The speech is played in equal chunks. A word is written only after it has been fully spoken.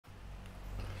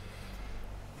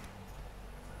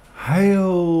Hi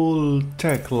all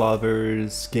tech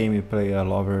lovers, gameplay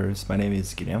lovers, my name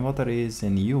is Guilherme Valtares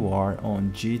and you are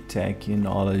on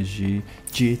G-Technology,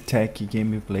 G-Tech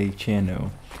Gameplay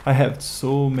channel. I have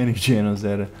so many channels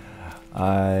that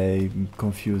I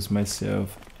confuse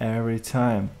myself every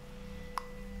time.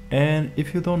 And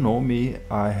if you don't know me,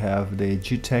 I have the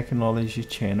G-Technology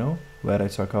channel where I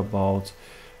talk about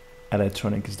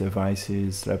electronics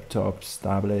devices, laptops,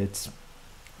 tablets,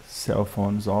 cell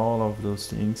phones, all of those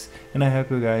things, and I help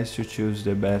you guys to choose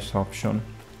the best option.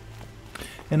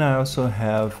 And I also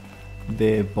have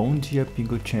the Bom Dia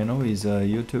Pingo channel, is a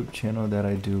YouTube channel that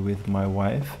I do with my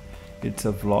wife. It's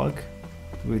a vlog.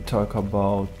 We talk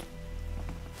about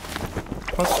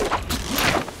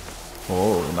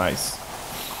oh nice,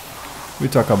 we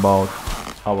talk about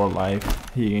our life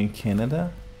here in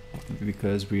Canada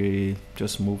because we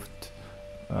just moved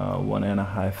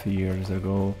 1.5 years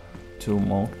ago to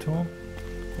Moncton,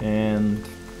 and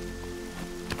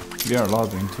we are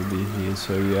loving to be here,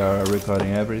 so we are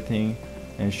recording everything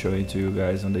and showing to you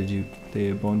guys on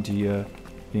the Bom Dia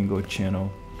Bingo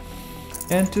channel.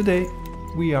 And today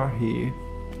we are here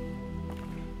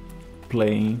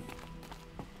playing.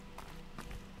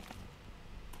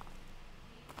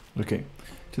 Okay,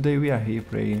 today we are here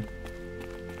playing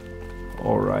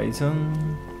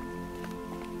Horizon.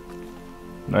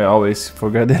 I always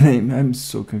forget the name, I'm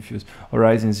so confused.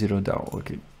 Horizon Zero Dawn,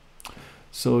 okay.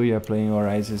 So we are playing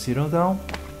Horizon Zero Dawn.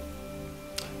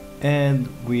 And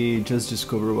we just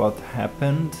discovered what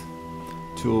happened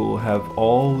to have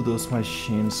all those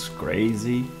machines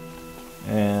crazy.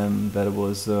 And that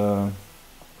was a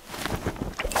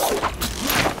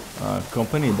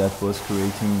company that was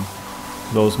creating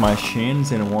those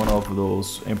machines, and one of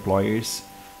those employers,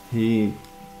 he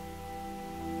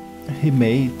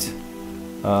made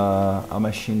a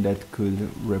machine that could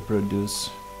reproduce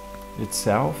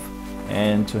itself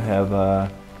and to have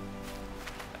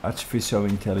artificial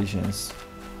intelligence,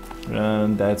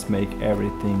 and that's make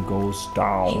everything goes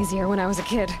down. Easier when I was a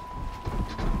kid.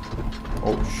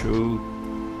 Oh shoot.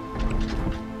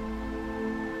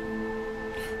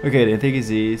 Okay, the thing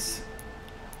is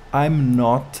I'm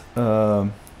not a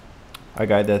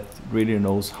guy that really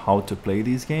knows how to play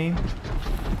this game.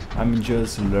 I'm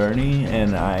just learning,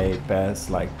 and I pass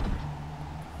like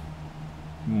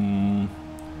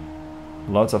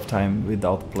lots of time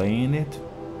without playing it.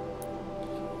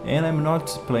 And I'm not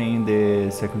playing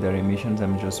the secondary missions,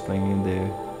 I'm just playing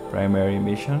the primary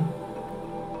mission.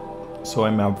 So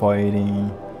I'm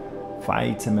avoiding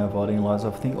fights, I'm avoiding lots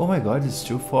of things. Oh my god, it's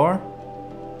too far?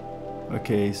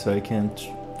 Okay, so I can't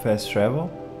fast travel.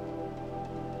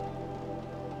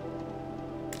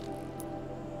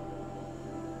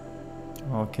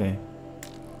 Okay.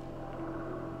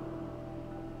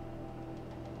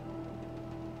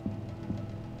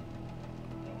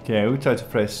 Okay, I will try to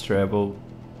press travel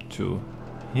to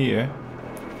here.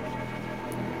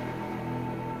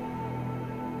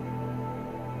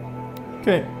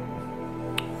 Okay.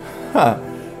 Ha!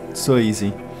 So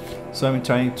easy. So I'm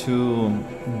trying to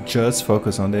just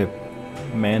focus on the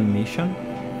main mission.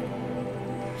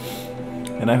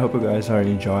 And I hope you guys are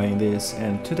enjoying this,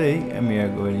 and today we are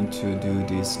going to do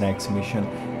this next mission,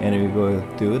 and we will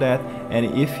do that.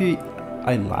 And if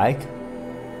I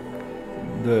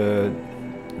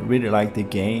really like the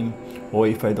game, or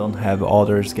if I don't have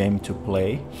others game to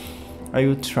play, I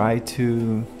will try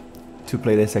to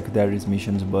play the secondary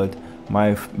missions, but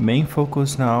my main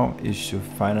focus now is to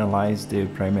finalize the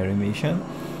primary mission,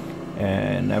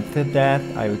 and after that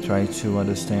I will try to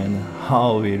understand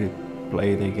how we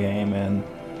play the game and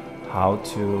how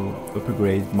to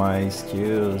upgrade my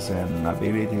skills and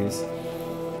abilities,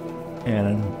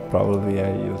 and probably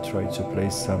I will try to play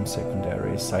some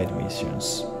secondary side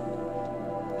missions.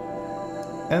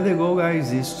 And the goal,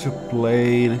 guys, is to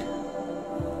play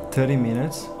 30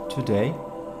 minutes today,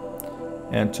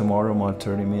 and tomorrow more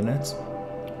 30 minutes,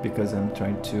 because I'm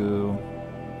trying to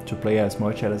play as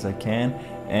much as I can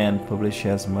and publish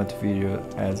as much video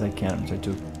as I can. I'm trying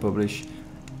to publish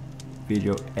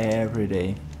video every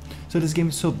day. So this game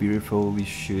is so beautiful, we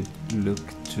should look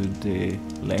to the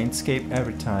landscape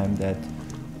every time that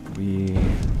we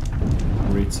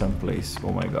reach some place.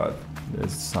 Oh my god,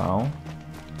 there's sound.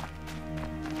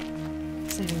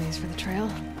 Saving these for the trail.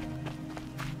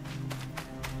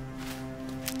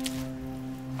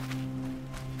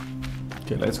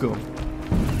 Okay, let's go.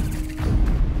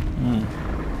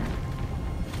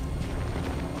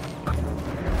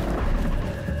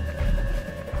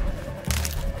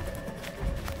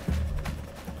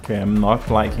 Okay, I'm not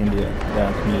liking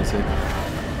that music.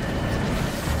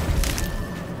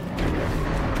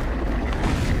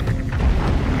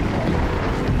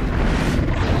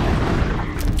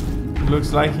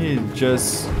 looks like he's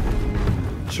just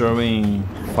throwing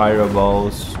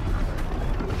fireballs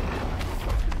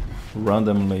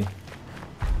randomly.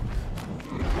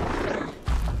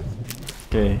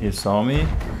 Okay, he saw me,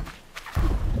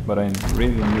 but I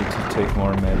really need to take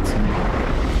more medicine.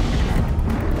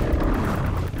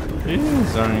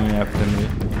 He's running after me.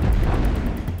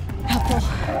 Helpful.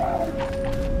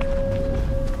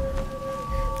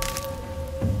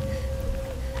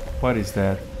 What is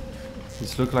that?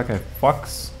 This looks like a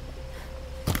fox.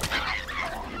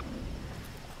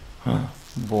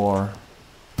 Boar.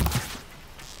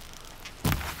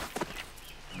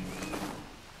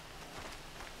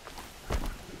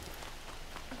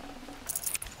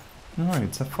 No,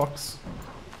 it's a fox.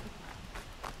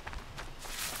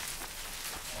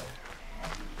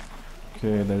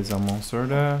 Okay, there's a monster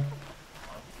there.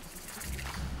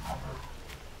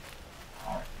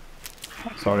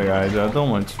 Sorry guys, I don't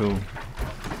want to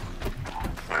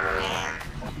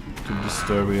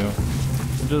disturb you.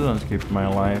 I just want to keep my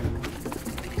life.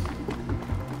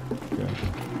 Okay.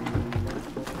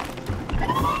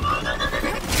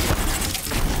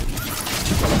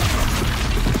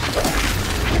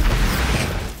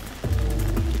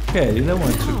 Okay, I didn't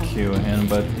want to kill him,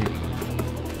 but he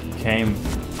came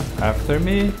after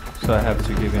me, so I have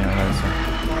to give him a lesson.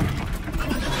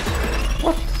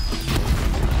 What?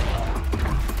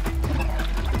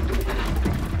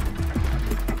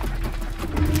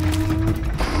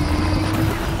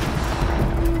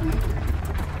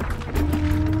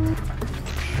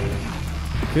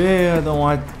 Okay,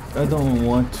 I don't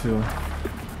want to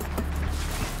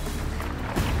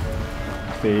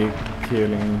be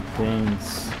killing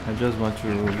things. I just want to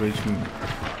reach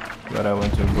where I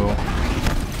want to go.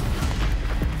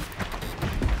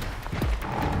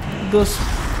 Those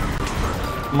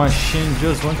machines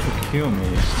just want to kill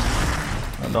me.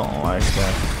 I don't like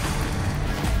that.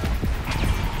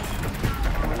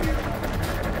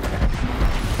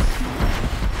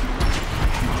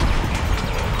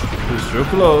 It's too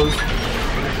close.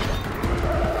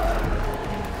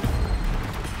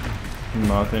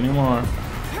 Not anymore.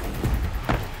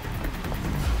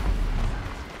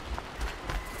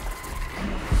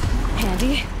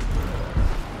 Handy.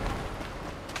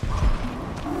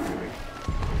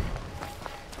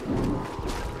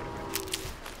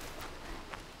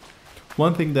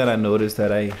 One thing that I noticed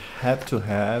that I have to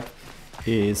have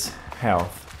is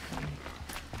health.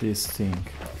 This thing,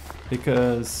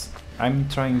 because I'm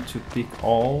trying to pick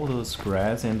all those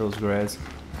grass, and those grass,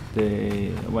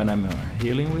 when I'm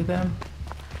healing with them,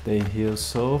 they heal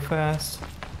so fast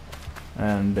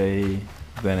and they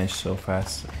vanish so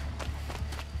fast.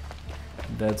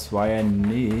 That's why I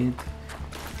need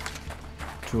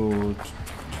to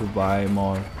buy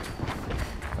more.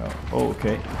 Oh,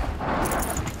 okay.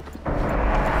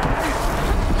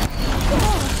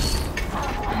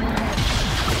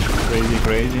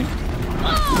 Crazy.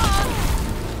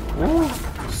 Ooh,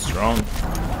 strong.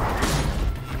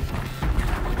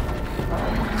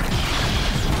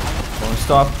 Don't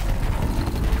stop.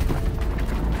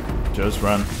 Just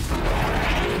run.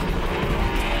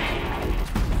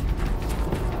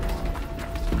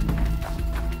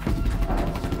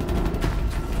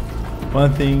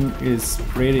 One thing is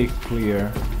pretty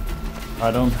clear.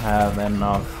 I don't have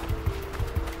enough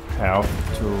health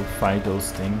to fight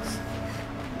those things.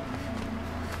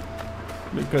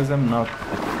 Because I'm not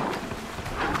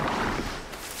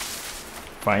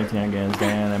fighting against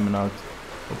them, I'm not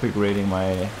upgrading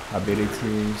my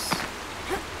abilities.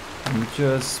 I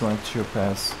just want to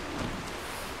pass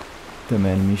the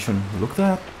main mission. Look at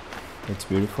that! That's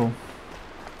beautiful.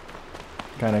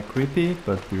 Kinda creepy,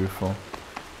 but beautiful.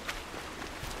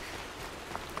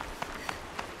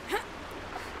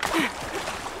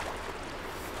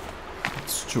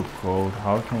 It's too cold.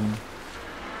 How can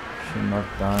she not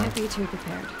die? Can't be too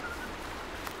prepared.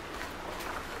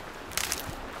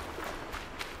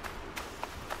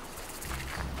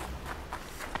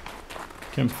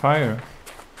 Campfire.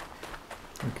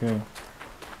 Okay.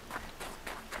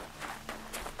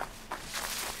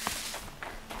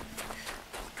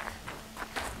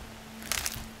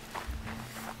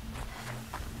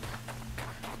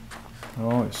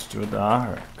 Oh, it's too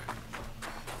dark.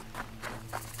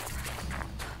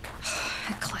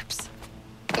 Eclipse.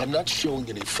 I'm not showing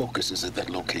any focuses at that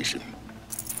location.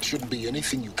 Shouldn't be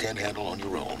anything you can't handle on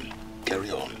your own.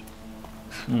 Carry on.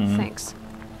 Thanks.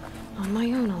 On my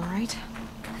own, all right.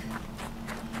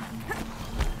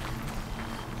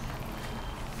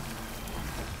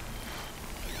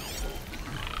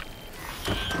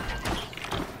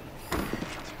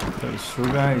 There's two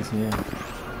guys here.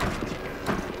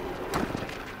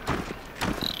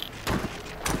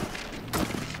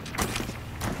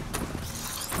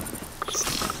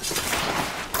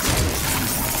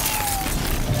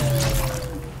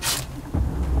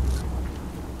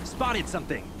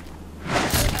 something.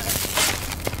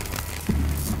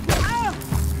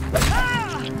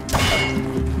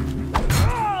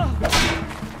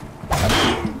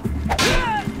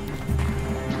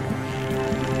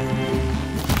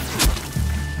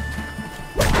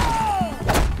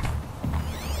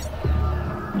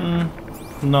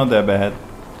 Not that bad.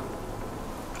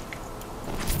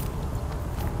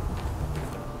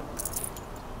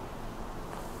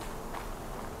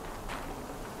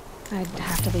 I'd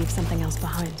have to leave something else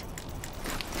behind.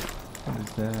 What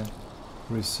is that?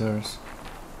 Resource.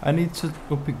 I need to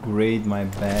upgrade my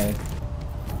bag.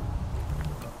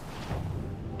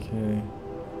 Okay.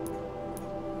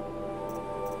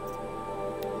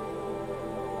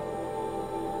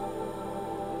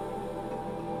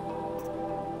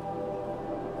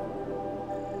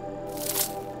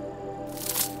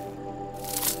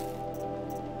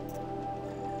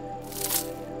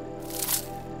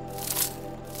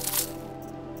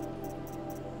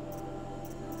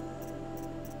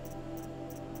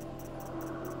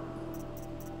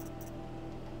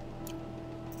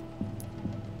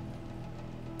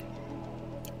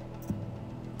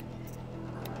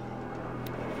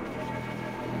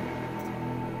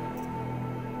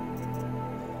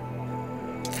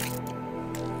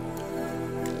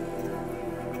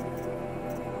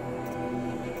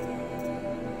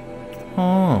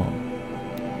 Oh,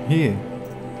 here.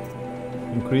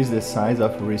 Increase the size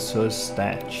of resource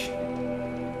stash.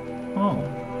 Oh,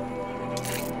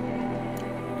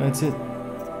 that's it.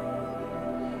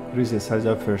 Increase the size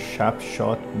of your sharp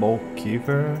shot bow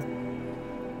quiver.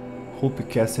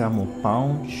 Hoopcast armor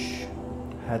punch.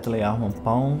 Hadley armor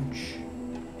punch.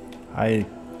 I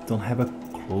don't have a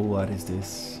clue what is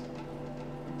this.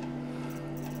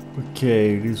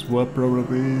 Okay, this one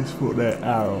probably is for the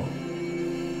arrow.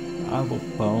 Armor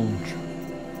punch.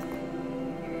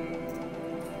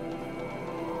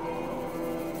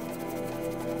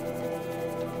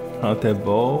 Hunter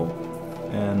bow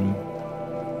and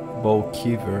bow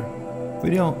quiver.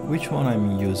 Which one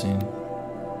I'm using?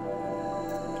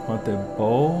 Hunter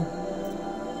bow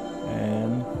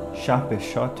and sharper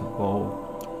shot bow.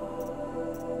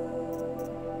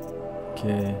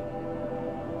 Okay.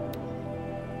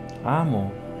 Armor.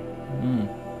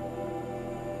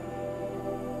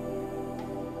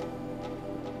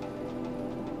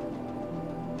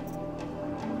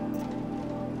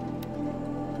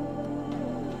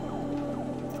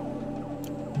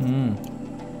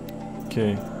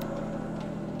 Okay.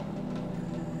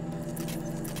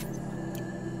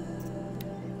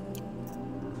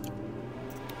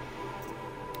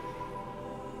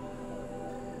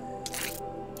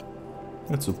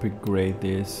 Let's upgrade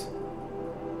this.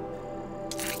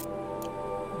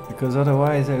 Because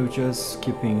otherwise I would just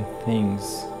skipping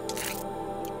things.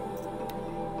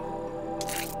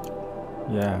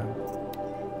 Yeah.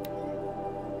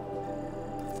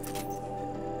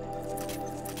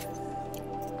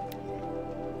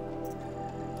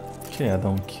 Okay, I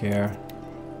don't care.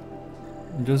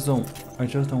 I just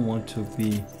don't want to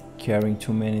be carrying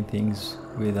too many things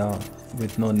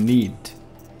with no need.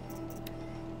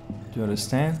 Do you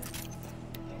understand?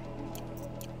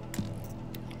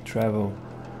 Travel.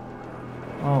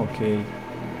 Oh, okay.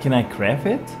 Can I craft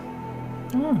it?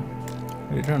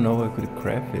 I don't know if I could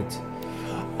craft it.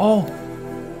 Oh,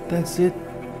 that's it.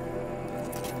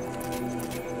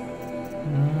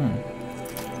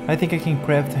 I think I can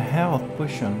craft a health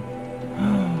potion.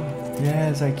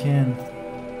 Yes, I can.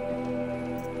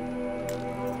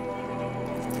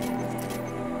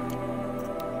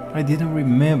 I didn't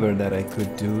remember that I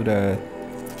could do that.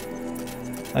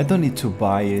 I don't need to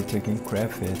buy it, I can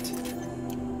craft it.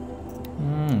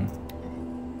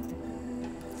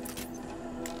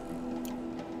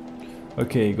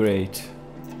 Okay, great.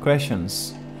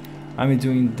 Questions. I'm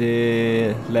doing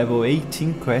the level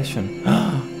 18 question.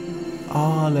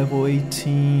 Ah, level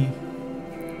 18.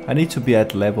 I need to be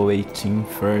at level 18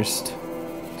 first.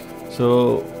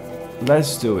 So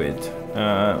let's do it.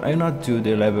 I'll not do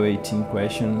the level 18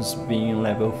 questions being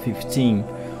level 15.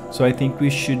 So I think we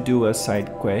should do a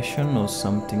side question or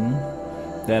something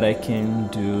that I can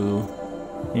do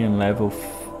in level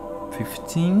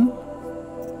 15.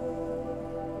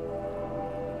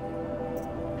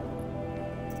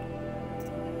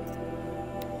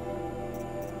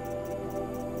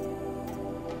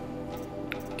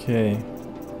 Okay.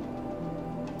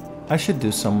 I should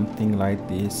do something like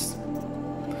this.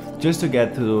 Just to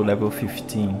get to level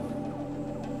 15.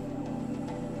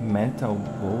 Metal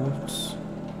bolts.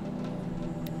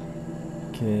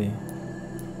 Okay.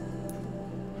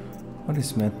 What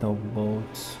is metal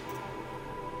bolts?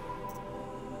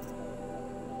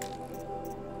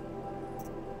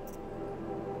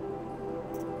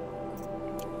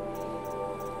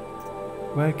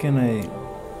 Where can I...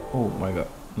 Oh my god,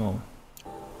 no.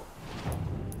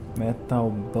 Metal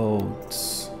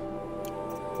bolts.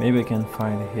 Maybe I can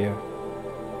find it here.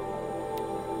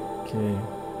 Okay.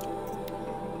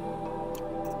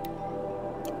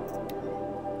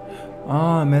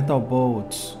 Ah, metal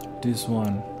bolts. This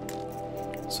one.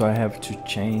 So I have to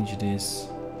change this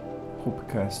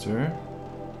hoopcaster.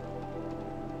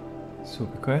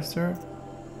 Hoopcaster?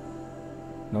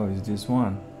 No, it's this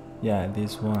one. Yeah,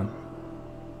 this one.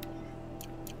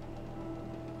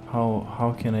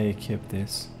 How can I keep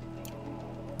this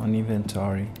on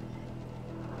inventory?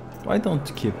 Why don't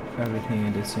keep everything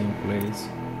in the same place?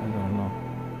 I don't know.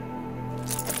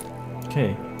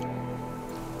 Okay.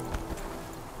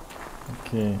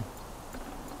 Okay.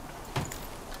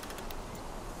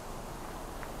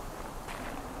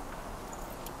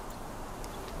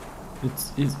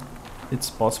 It's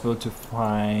possible to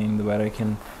find where I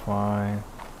can find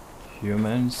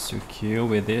humans to kill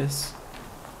with this.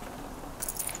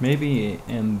 Maybe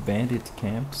in bandit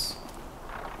camps.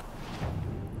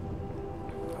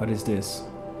 What is this?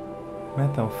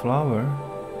 Metal flower?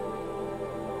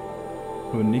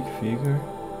 Unique figure?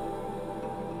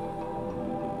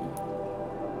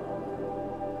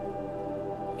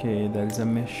 Okay, there is a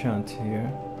merchant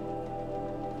here.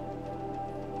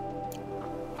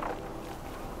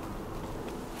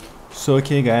 So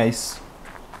okay guys,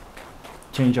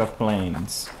 change of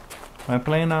plans. My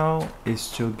plan now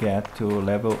is to get to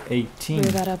level 18.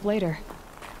 Clear that up later.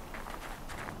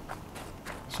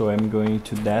 So I'm going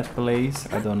to that place.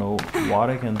 I don't know what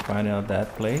I can find at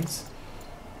that place,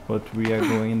 but we are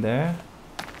going there.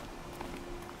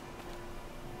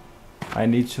 I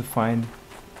need to find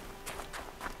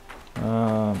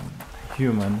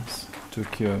humans to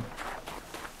kill.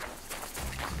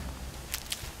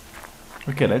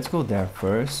 Okay, let's go there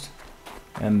first,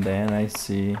 and then I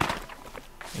see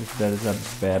if there is a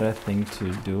better thing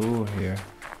to do here.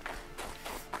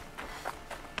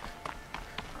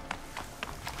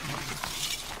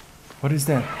 What is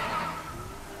that?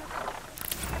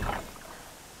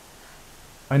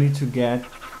 I need to get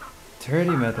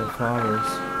 30 metal flowers.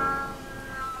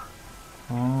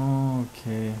 Oh,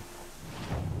 okay.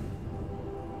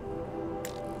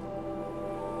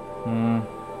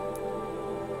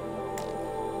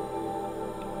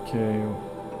 Okay.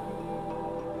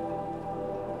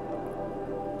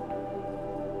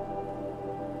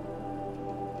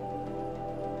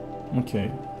 Okay.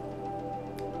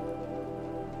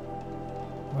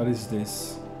 What is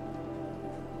this?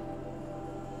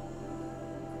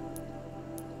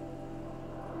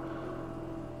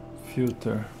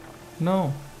 Filter.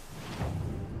 No.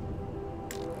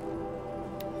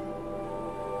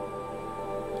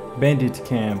 Bandit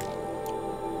camp.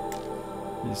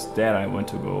 Is that I want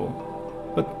to go.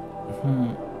 But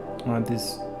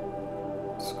this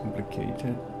is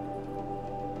complicated.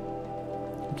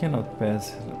 I cannot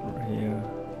pass here.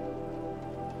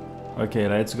 Okay,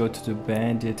 let's go to the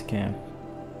bandit camp.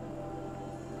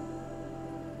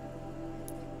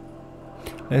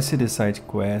 Let's see the side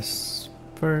quests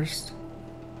first.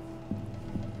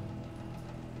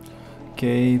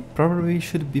 Okay, probably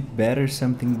should be better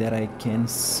something that I can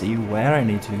see where I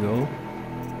need to go.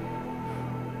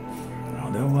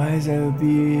 Otherwise I will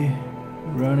be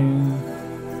running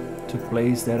to a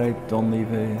place that I don't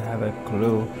even have a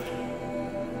clue.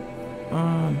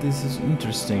 This is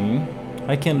interesting.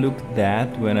 I can look that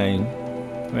when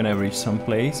I reach some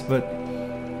place, but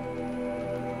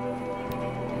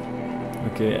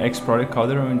okay, explore the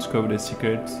cauldron and discover the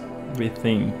secrets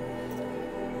within.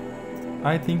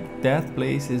 I think that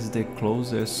place is the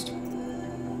closest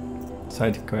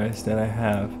side quest that I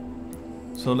have.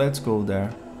 So let's go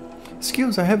there.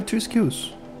 Skills, I have 2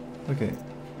 skills. Okay.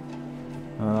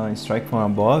 Strike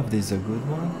from above, this is a good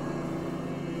one.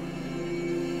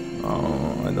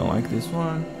 Oh, I don't like this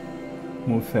one.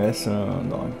 Move faster, I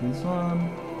don't like this one.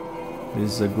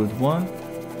 This is a good one.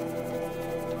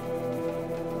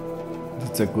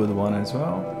 It's a good one as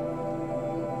well.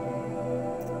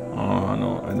 Oh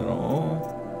no, I don't know.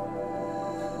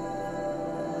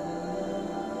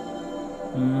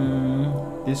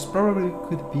 This probably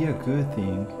could be a good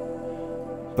thing.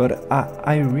 But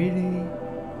I really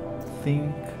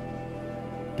think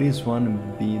this one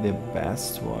would be the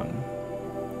best one.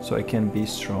 So I can be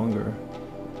stronger.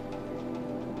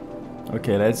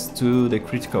 Okay, let's do the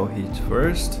critical hit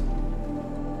first.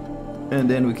 And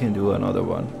then we can do another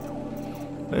one.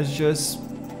 Let's just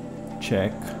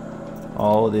check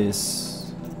all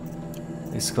these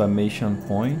exclamation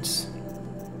points.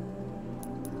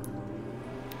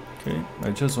 Okay, I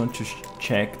just want to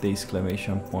check the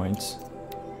exclamation points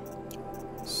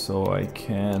so I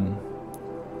can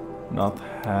not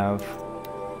have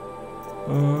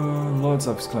lots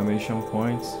of exclamation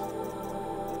points.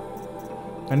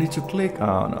 I need to click.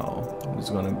 Oh no, it's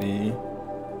gonna be.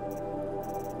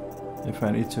 If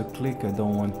I need to click, I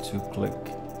don't want to click.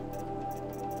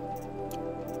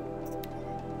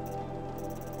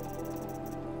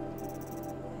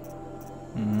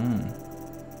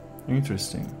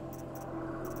 Interesting.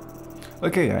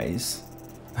 Okay, guys,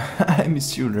 I'm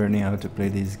still learning how to play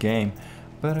this game,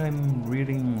 but I'm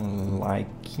really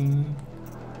liking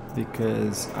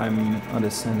because I'm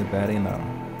understanding better now.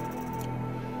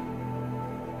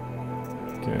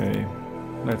 Okay,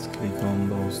 let's click on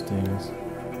those things.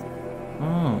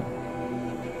 Oh.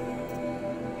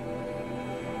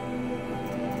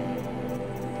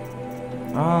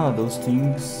 Ah, those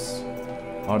things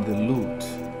are the loot.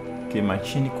 Okay,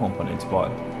 machine components, but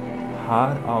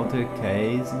hard outer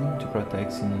casing to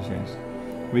protect engines.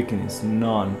 Weakness,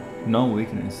 none. No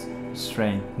weakness.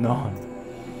 Strength, none.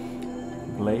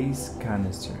 Blaze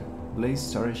canister. Blaze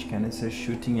storage canister,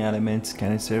 shooting elements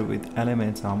canister with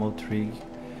elements ammo trig.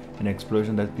 An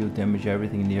explosion that will damage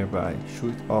everything nearby.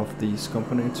 Shoot off these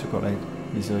components to collect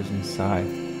missiles inside.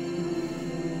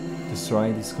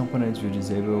 Destroying these components will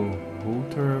disable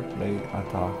router blade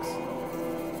attacks.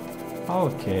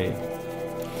 Okay.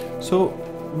 So,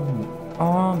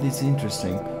 this is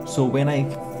interesting. So when I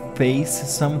face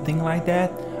something like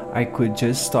that, I could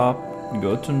just stop,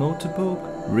 go to notebook,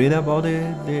 read about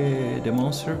the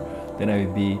monster, then I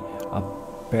will be a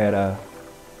better.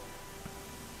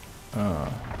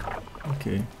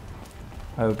 Okay,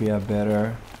 I will be a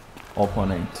better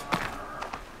opponent.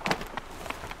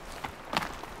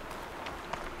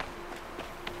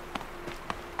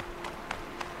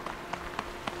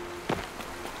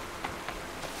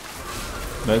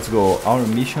 Let's go. Our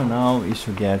mission now is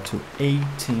to get to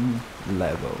 18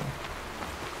 level.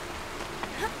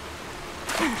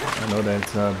 I know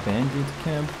that's a bandit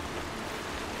camp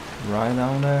right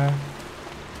down there.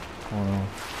 Oh no.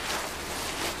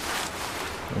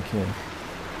 Okay.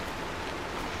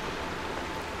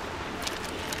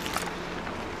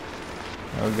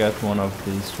 I'll get one of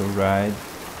these to ride.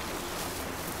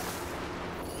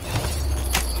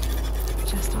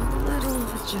 Just a little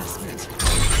adjustment.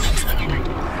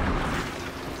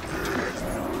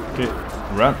 Okay,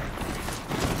 run.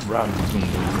 Run.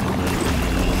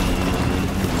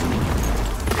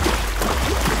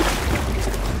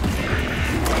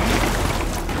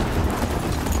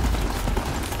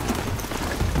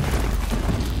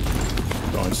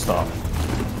 Don't stop.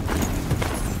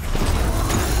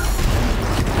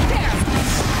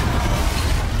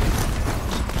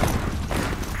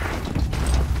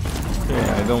 Okay,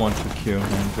 I don't want to kill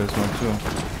him, just want to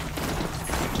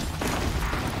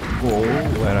go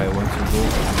where I want to go,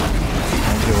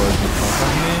 and he was in front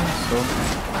of me, so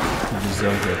he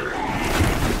deserved it.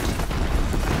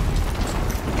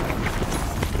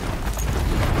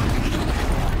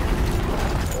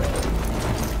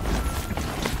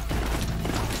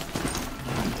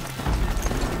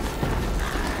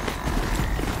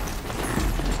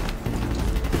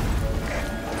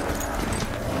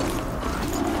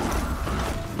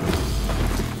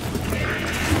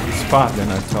 It's faster than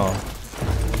I thought.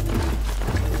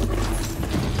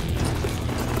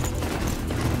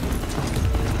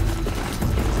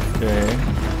 Okay.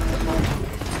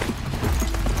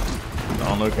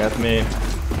 Don't look at me.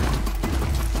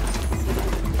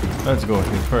 Let's go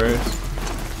here first.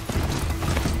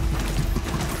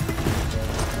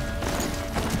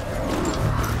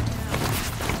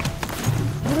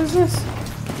 What is this?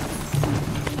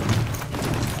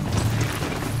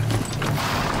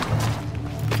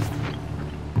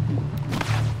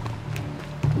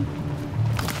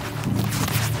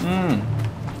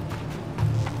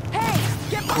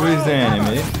 Who is the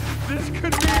enemy? This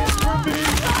could be it for me.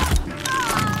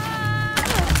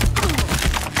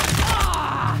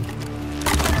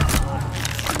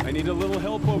 I need a little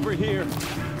help over here.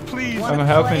 Please. I'm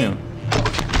helping you.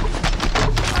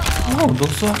 Oh,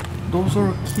 those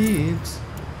are kids.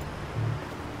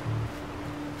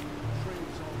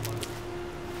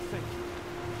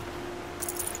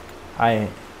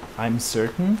 I'm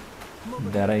certain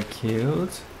that I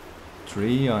killed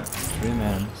three men.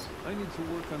 I need to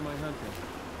work on my hunting.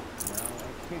 Now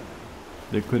I can't.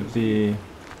 They could be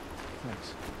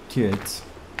Thanks. kids,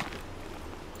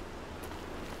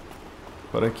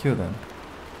 but I killed them.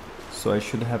 So I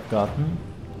should have gotten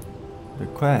the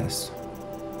quest,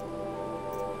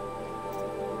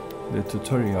 the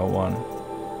tutorial one.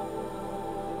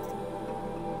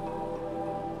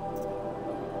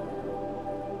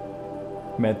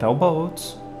 Metal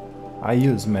bolts. I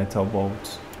use metal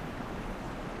bolts.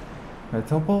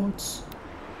 Metal bolts.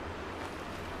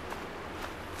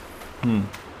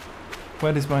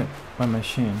 Where is my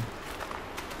machine?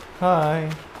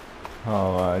 Hi. How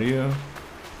are you?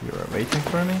 You are waiting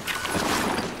for me?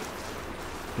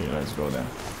 Okay, let's go then.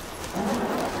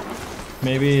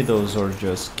 Maybe those are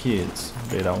just kids.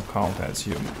 They don't count as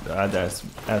human,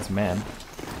 as men.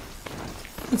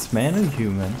 It's man and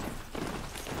human.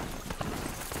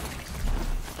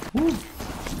 Woo.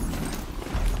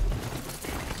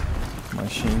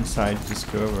 Machine site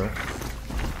discover.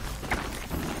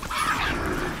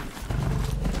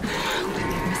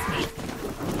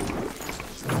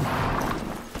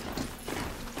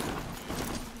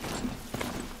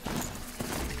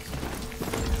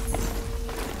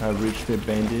 I reached the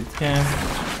bandit camp,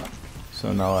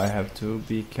 so now I have to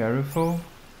be careful.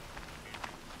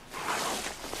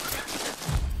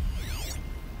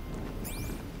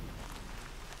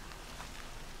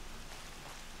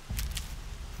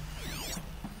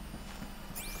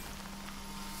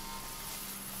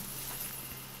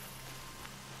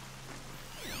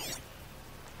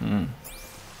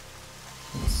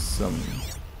 Some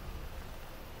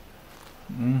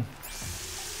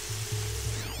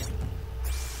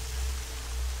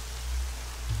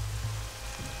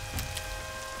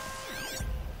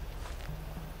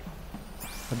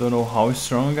I don't know how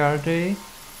strong are they,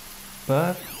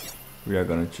 but we are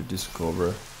going to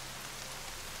discover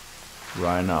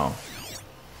right now.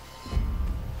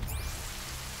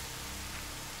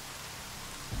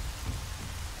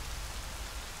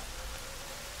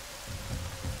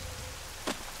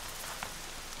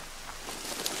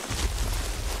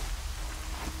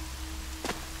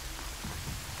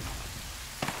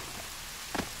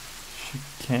 She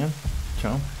can't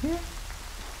jump here?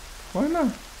 Why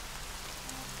not?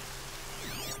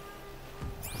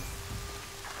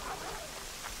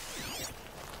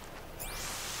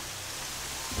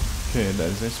 Okay,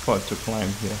 there's a spot to climb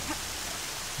here.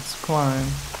 Let's climb.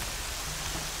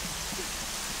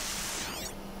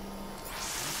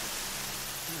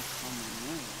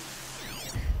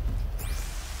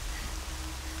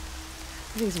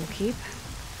 These will keep.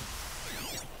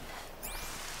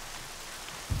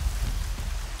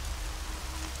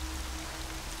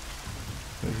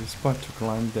 There's a spot to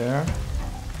climb there.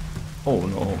 Oh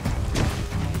no.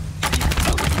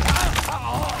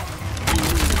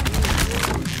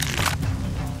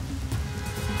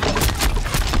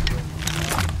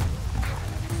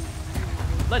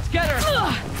 Let's get her!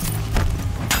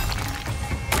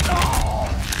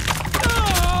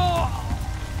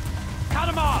 Cut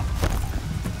him off!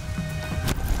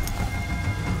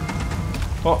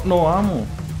 Oh, no ammo.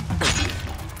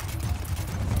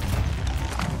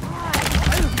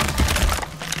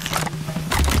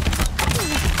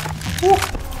 Woo.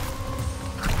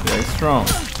 Very strong.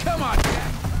 Come on,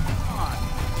 Jack.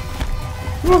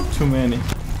 Woo, too many.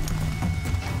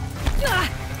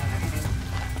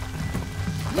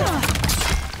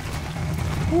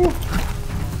 Woo.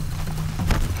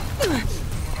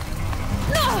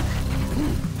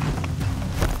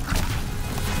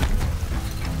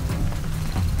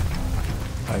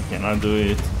 I cannot do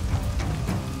it.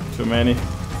 Too many.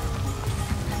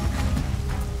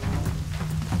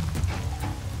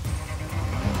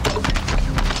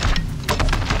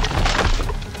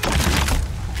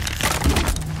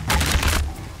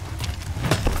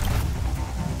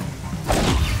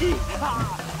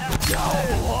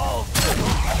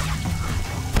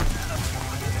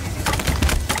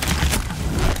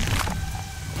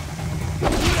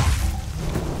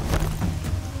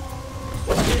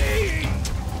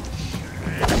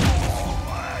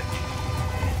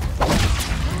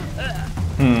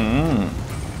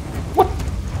 What?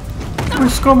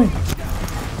 Who's coming?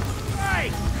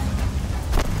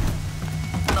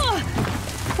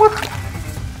 What?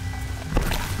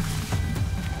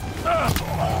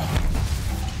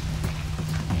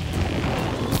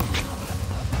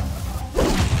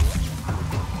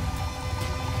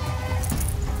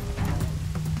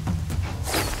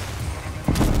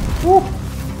 Woo.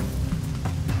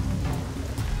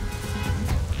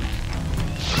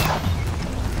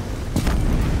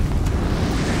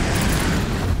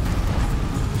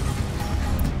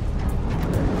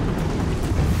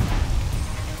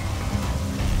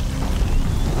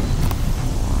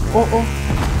 Oh, oh.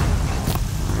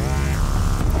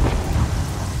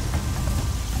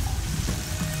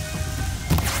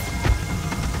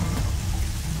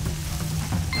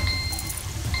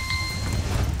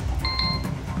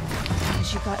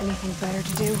 Has you got anything better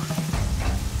to do?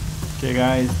 Okay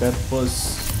guys, that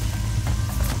was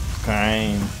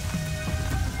kind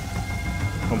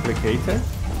complicated,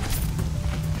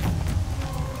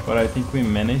 but I think we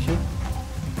managed it.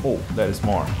 Oh, there is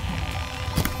more.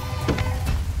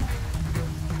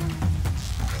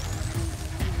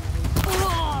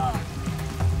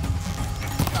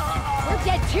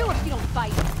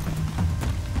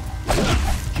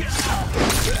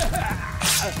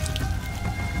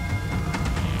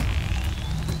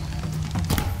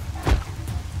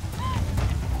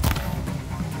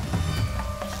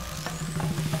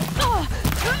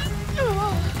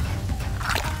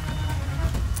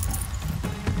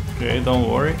 Okay,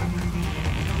 don't worry.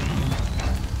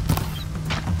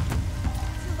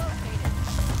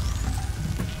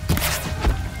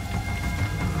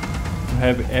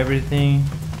 Have everything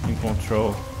in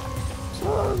control,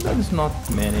 so there is not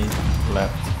many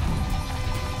left.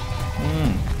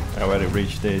 I already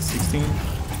reached the 16.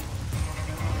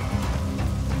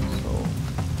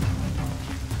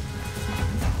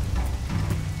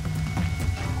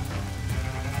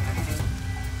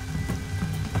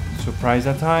 So surprise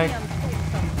attack.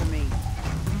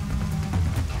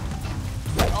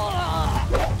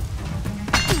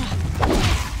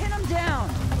 Pin him down.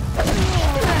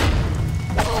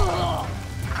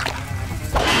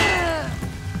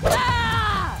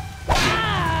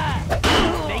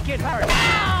 Make it hurt.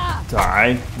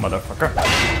 Die, motherfucker.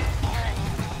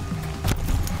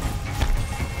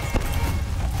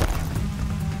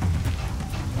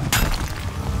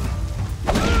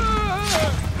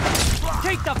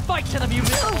 Take the fight to the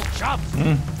municipal chumps.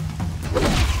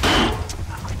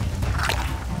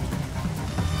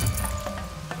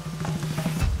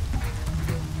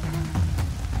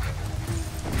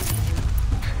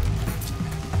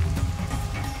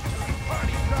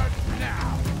 Party starts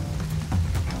now.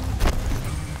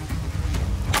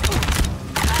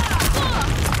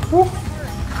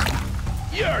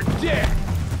 You're dead.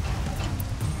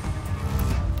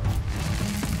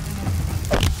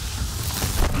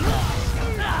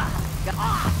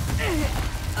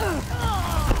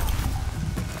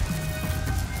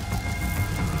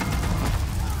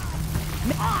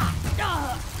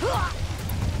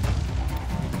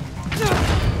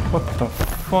 What the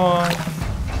fuck?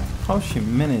 How she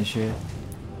managed it?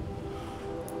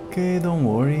 Okay, don't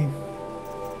worry.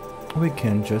 We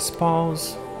can just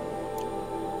pause.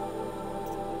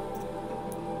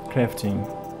 Crafting.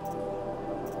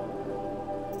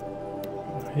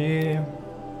 Here.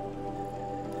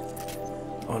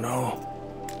 Oh no.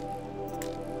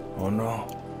 Oh no.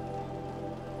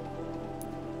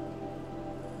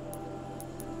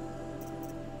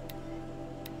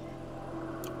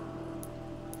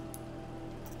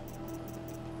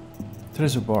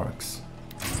 Treasure box.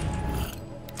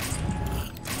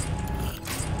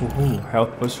 Ooh,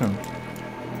 health potion.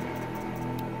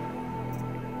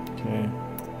 Okay.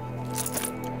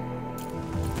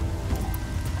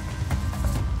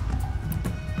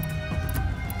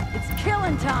 It's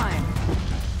killing time.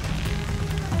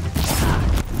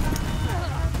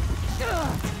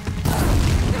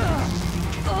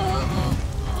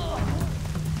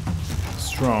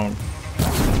 Strong.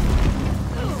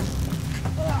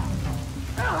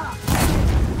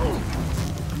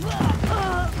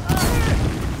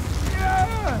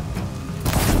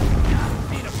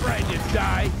 Ain't afraid to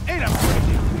die. Ain't afraid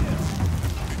to live.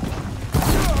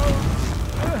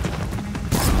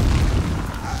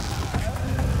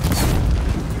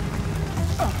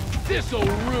 This'll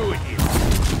ruin you.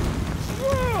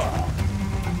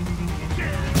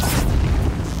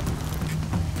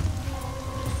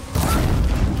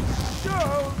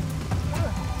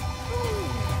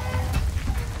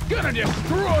 Gonna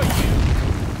destroy you.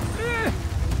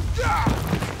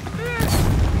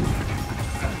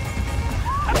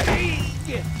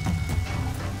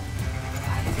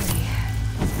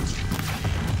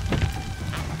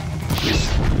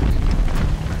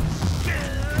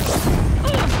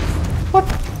 What?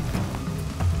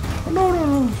 No, no,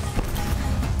 no.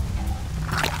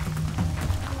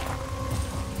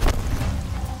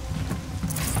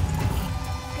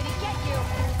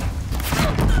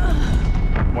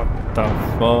 What the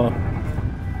fuck?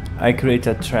 I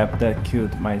created a trap that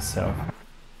killed myself.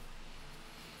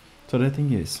 So the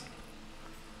thing is,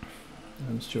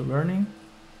 I'm still learning.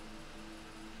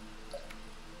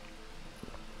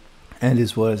 And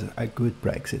this was a good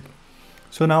Brexit.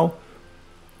 So now,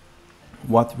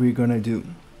 what we're gonna do,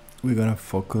 we're gonna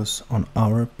focus on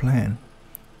our plan,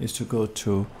 is to go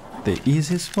to the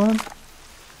easiest one,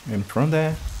 and from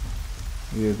there,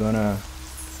 we're gonna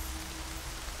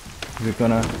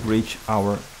reach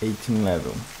our 18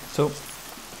 level. So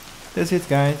that's it,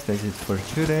 guys. That's it for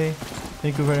today.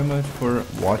 Thank you very much for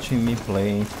watching me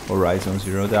play Horizon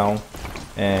Zero Dawn,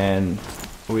 and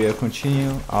we will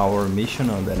continue our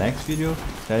mission on the next video.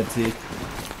 That's it,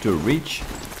 to reach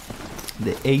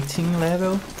the 18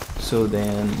 level, so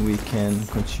then we can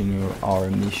continue our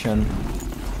mission,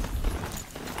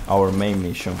 our main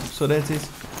mission. So that's it.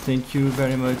 Thank you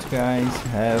very much, guys.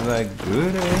 Have a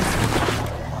good day,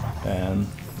 and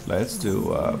let's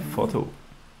do a photo.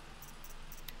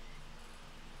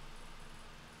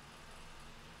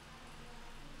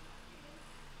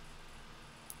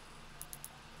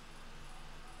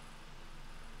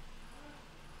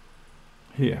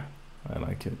 Here, I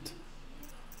like it.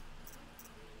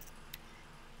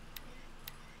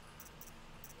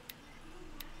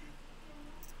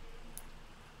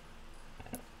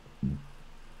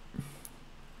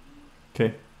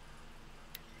 Okay.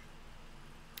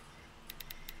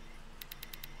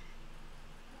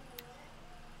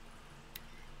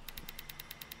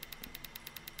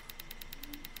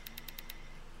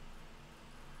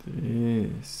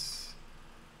 This.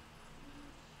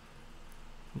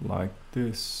 Like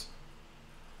this.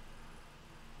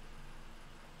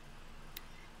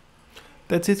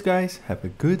 That's it, guys. Have a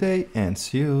good day and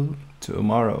see you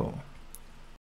tomorrow.